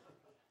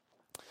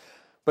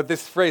 But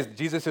this phrase,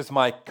 Jesus is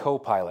my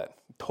co-pilot,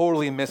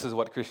 totally misses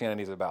what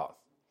Christianity is about.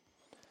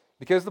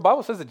 Because the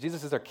Bible says that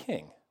Jesus is our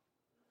king.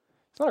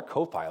 He's not our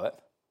co-pilot.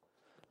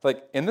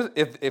 Like,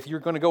 if you're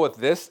going to go with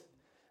this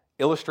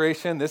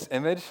illustration, this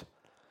image,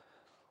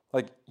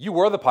 like, you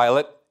were the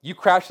pilot, you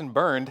crashed and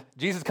burned,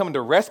 Jesus is coming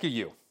to rescue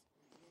you.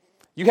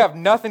 You have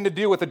nothing to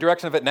do with the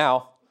direction of it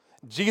now.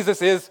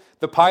 Jesus is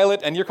the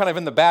pilot, and you're kind of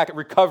in the back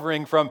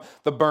recovering from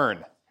the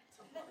burn.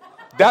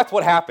 That's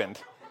what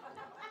happened.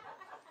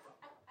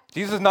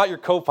 Jesus is not your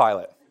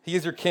co-pilot. He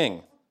is your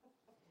king.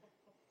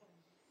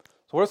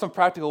 So what are some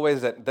practical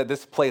ways that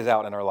this plays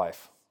out in our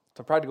life?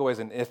 Some practical ways,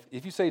 and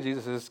if you say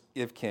Jesus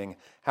is king,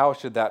 how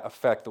should that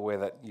affect the way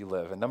that you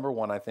live? And number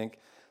one, I think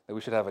that we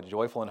should have a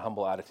joyful and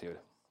humble attitude.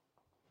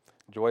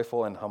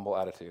 Joyful and humble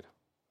attitude.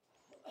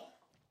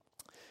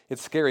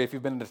 It's scary if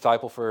you've been a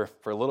disciple for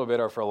a little bit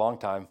or for a long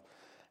time,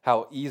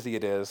 how easy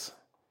it is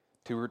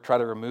to try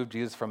to remove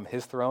Jesus from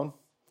his throne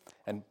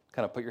and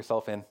kind of put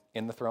yourself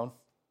in the throne.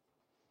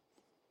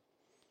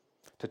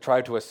 To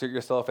try to assert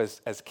yourself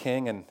as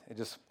king, and it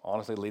just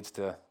honestly leads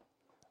to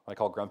what I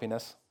call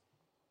grumpiness.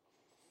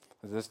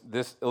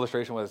 This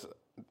illustration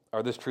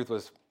this truth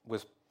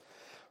was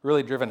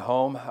really driven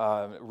home.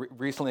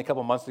 Recently, a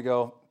couple months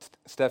ago,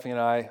 Stephanie and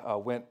I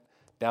went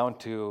down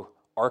to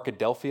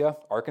Arkadelphia,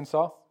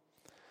 Arkansas.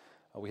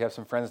 We have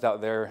some friends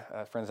down there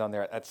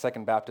at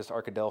Second Baptist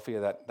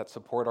Arkadelphia that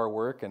support our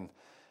work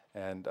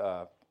and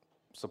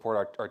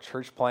support our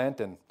church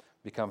plant and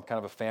become kind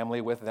of a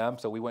family with them.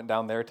 So we went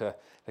down there to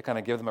kind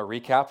of give them a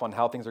recap on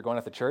how things are going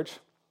at the church.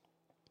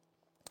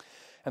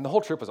 And the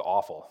whole trip was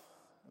awful.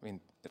 I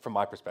mean, from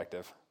my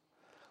perspective.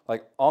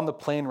 Like, on the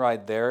plane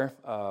ride there,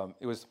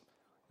 it was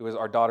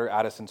our daughter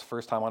Addison's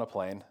first time on a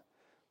plane.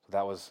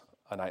 that was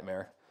a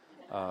nightmare.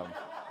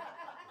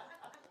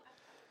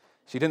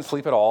 She didn't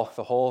sleep at all.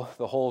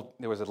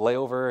 There was a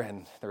layover,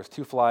 and there was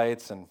 2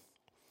 flights, and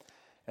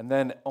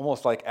then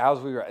almost like as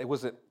we were,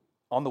 was it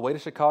on the way to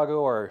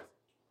Chicago or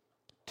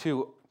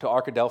to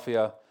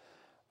Arkadelphia?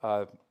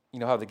 You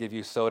know how they give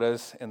you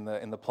sodas in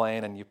the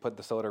plane, and you put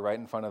the soda right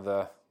in front of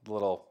the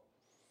little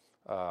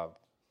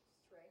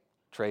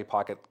tray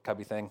pocket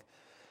cubby thing.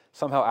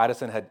 Somehow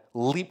Addison had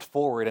leaped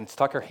forward and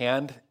stuck her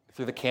hand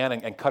through the can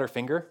and cut her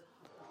finger.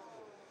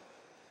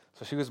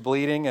 So she was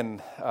bleeding,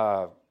 and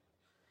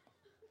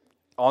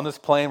on this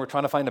plane, we're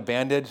trying to find a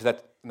bandage and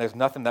there's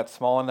nothing that's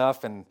small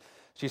enough, and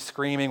she's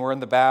screaming. We're in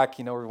the back,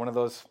 we're one of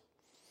those,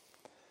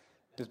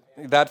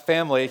 that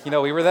family,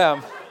 we were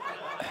them.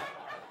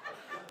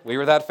 We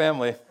were that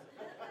family.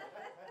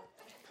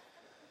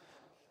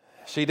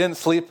 She didn't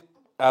sleep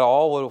at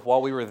all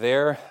while we were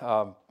there.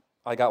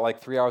 I got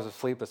like 3 hours of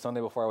sleep the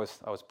Sunday before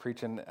I was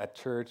preaching at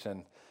church,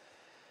 and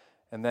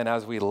then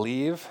as we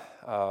leave,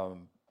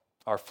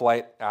 our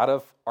flight out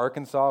of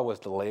Arkansas was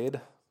delayed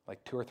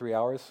like 2 or 3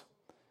 hours.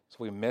 So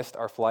we missed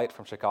our flight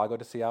from Chicago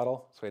to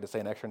Seattle. So we had to stay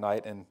an extra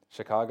night in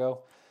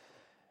Chicago.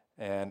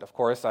 And of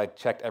course, I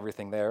checked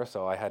everything there.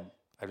 So I had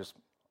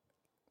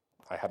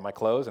my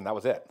clothes, and that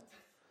was it.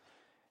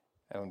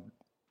 And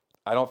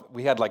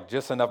we had like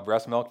just enough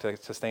breast milk to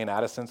sustain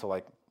Addison. So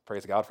like,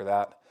 praise God for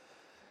that.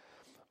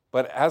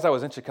 But as I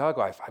was in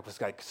Chicago, I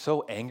was like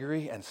so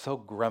angry and so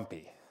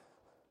grumpy.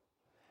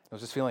 It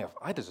was this feeling of,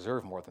 I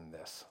deserve more than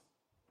this.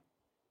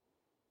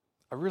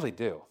 I really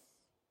do.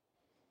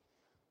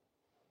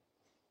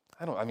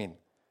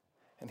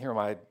 And here am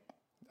I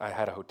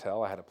had a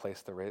hotel, I had a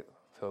place to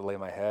lay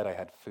my head, I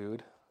had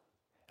food.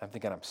 I'm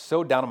thinking I'm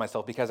so down on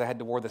myself because I had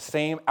to wear the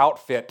same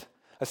outfit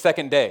a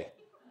second day.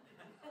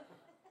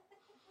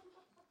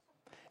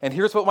 And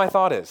here's what my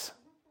thought is.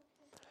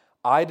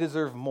 I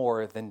deserve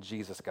more than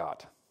Jesus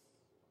got.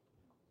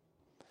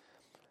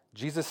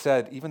 Jesus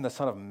said, even the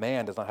Son of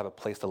Man does not have a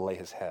place to lay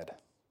his head.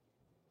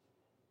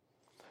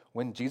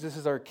 When Jesus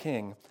is our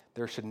King,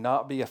 there should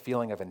not be a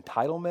feeling of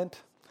entitlement.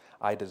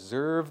 I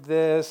deserve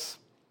this.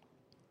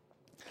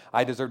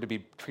 I deserve to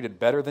be treated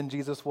better than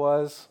Jesus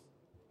was.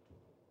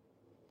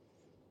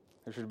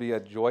 There should be a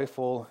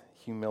joyful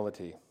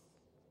humility.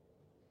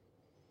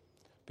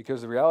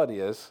 Because the reality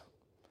is,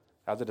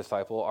 as a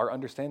disciple, our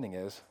understanding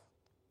is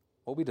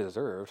what we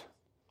deserved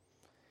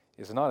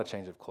is not a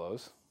change of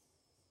clothes,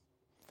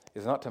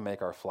 is not to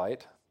make our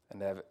flight and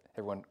to have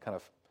everyone kind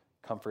of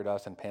comfort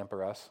us and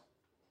pamper us.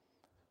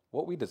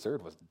 What we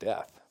deserved was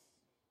death.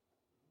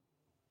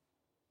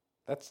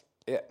 That's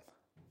it.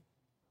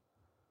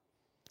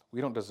 We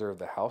don't deserve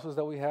the houses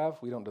that we have.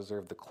 We don't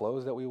deserve the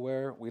clothes that we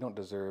wear. We don't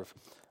deserve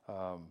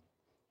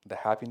the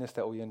happiness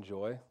that we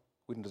enjoy.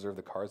 We don't deserve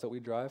the cars that we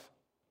drive.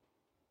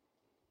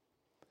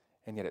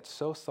 And yet it's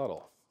so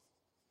subtle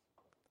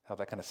how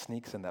that kind of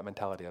sneaks in, that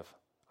mentality of,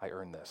 I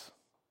earn this.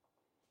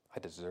 I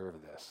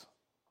deserve this.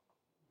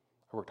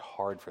 I worked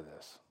hard for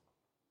this.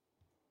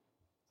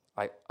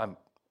 I'm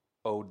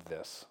owed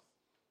this.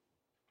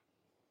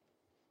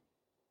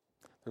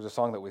 There's a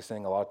song that we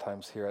sing a lot of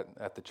times here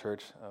at the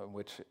church,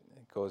 which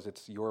goes,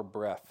 it's your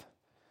breath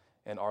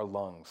in our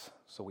lungs,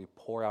 so we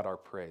pour out our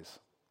praise.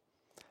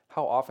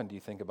 How often do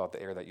you think about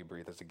the air that you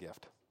breathe as a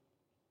gift?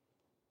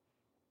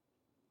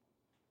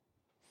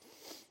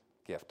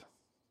 Gift.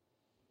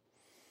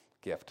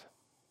 Gift.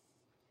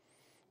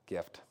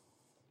 Gift.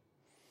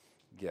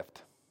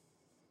 Gift.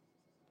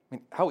 I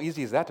mean, how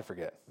easy is that to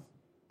forget?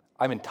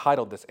 I'm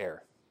entitled this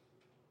air.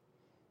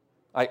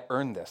 I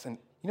earned this. And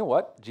you know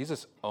what?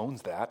 Jesus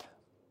owns that.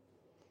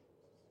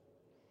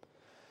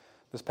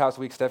 This past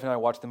week, Stephanie and I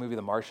watched the movie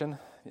The Martian.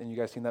 And you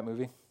guys seen that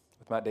movie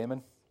with Matt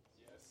Damon?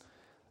 Yes.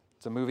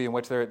 It's a movie in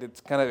which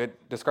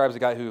it describes a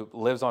guy who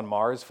lives on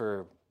Mars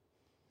for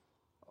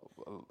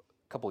a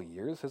couple of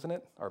years, isn't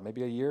it? Or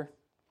maybe a year.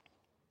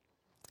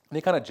 And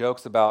he kind of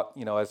jokes about,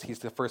 as he's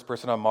the first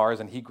person on Mars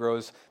and he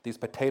grows these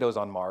potatoes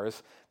on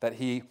Mars, that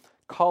he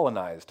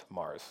colonized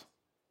Mars.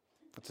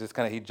 It's just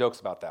he jokes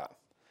about that.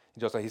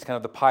 He jokes that he's kind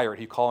of the pirate.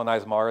 He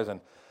colonized Mars.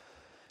 And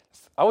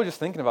I was just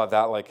thinking about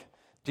that, like,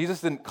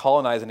 Jesus didn't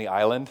colonize any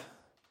island.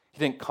 He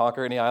didn't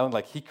conquer any island.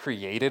 Like, he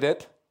created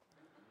it.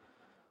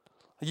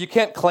 You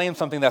can't claim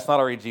something that's not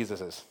already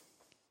Jesus's.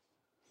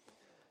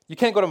 You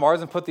can't go to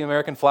Mars and put the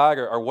American flag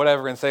or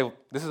whatever and say,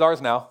 this is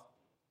ours now.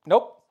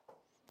 Nope.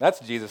 That's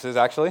Jesus's,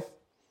 actually.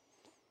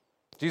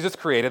 Jesus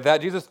created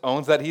that. Jesus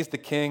owns that. He's the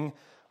king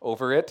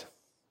over it.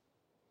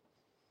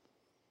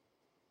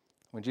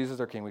 When Jesus is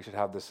our king, we should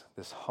have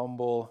this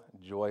humble,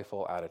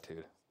 joyful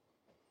attitude.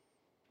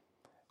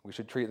 We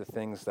should treat the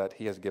things that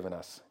he has given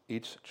us,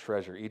 each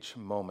treasure, each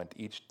moment,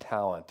 each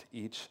talent,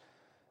 each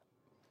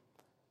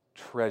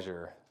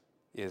treasure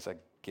is a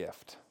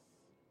gift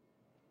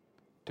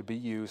to be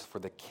used for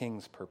the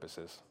king's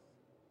purposes.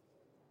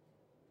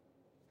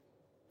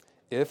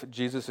 If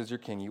Jesus is your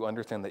king, you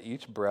understand that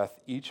each breath,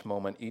 each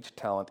moment, each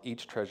talent,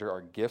 each treasure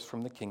are gifts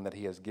from the king that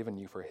he has given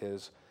you for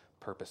his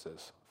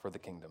purposes, for the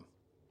kingdom.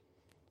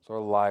 So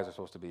our lives are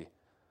supposed to be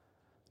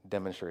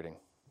demonstrating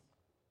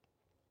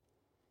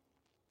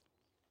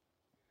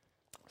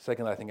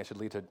Secondly, I think it should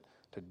lead to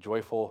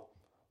joyful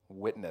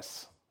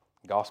witness,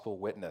 gospel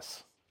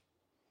witness.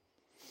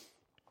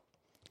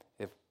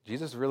 If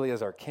Jesus really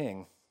is our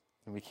king,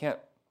 and we can't,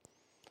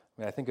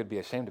 I think it'd be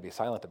a shame to be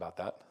silent about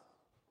that.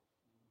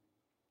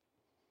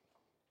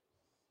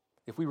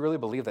 If we really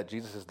believe that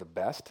Jesus is the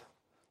best,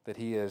 that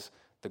he is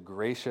the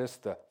gracious,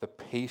 the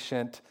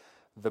patient,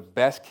 the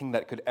best king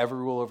that could ever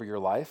rule over your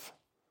life,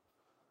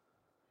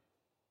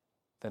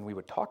 then we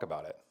would talk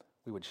about it.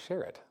 We would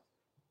share it.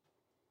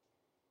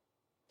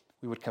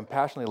 We would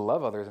compassionately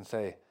love others and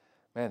say,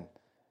 man,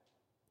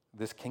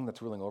 this king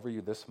that's ruling over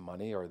you, this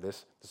money or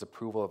this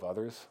approval of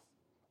others,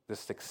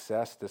 this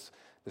success, this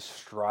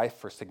strife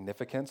for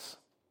significance,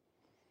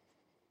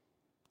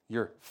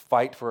 your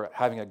fight for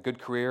having a good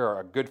career or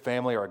a good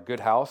family or a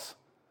good house,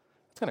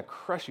 it's going to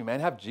crush you,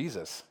 man. Have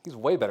Jesus. He's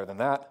way better than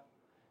that.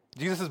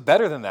 Jesus is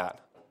better than that.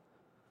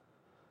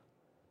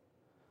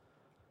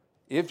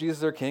 If Jesus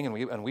is our king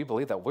and we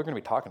believe that, we're going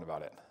to be talking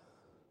about it.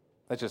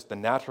 That's just the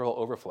natural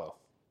overflow.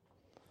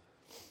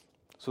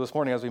 So this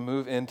morning, as we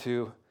move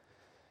into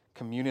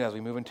communion, as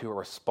we move into a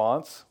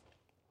response,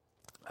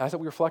 I ask that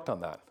we reflect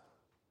on that.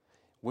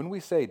 When we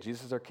say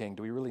Jesus is our king,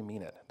 do we really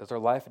mean it? Does our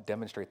life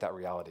demonstrate that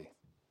reality?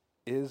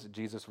 Is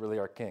Jesus really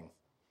our king?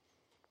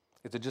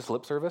 Is it just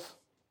lip service?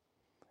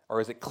 Or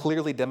is it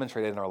clearly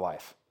demonstrated in our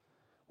life?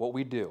 What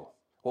we do,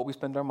 what we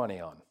spend our money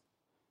on,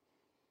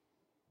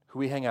 who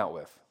we hang out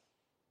with,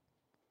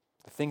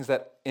 the things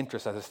that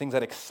interest us, the things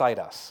that excite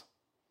us.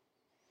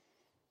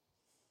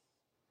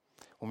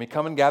 When we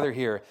come and gather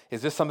here,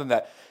 is this something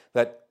that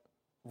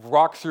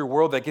rocks your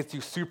world, that gets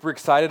you super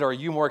excited, or are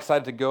you more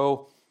excited to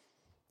go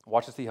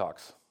watch the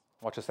Seahawks,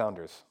 watch the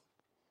Sounders?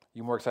 Are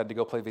you more excited to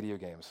go play video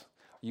games?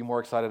 Are you more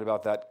excited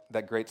about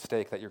that great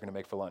steak that you're going to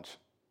make for lunch?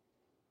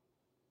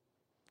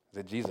 Is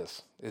it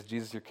Jesus? Is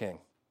Jesus your king?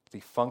 Is he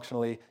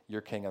functionally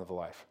your king of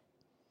life?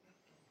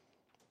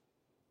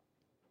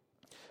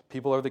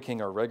 People of the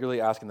king are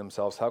regularly asking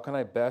themselves, how can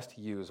I best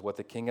use what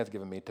the king has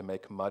given me to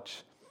make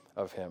much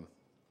of him?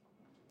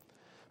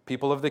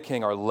 People of the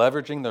king are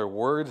leveraging their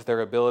words,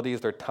 their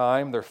abilities, their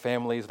time, their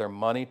families, their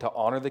money to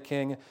honor the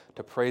king,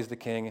 to praise the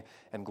king,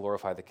 and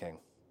glorify the king.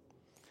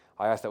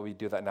 I ask that we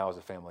do that now as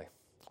a family.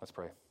 Let's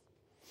pray.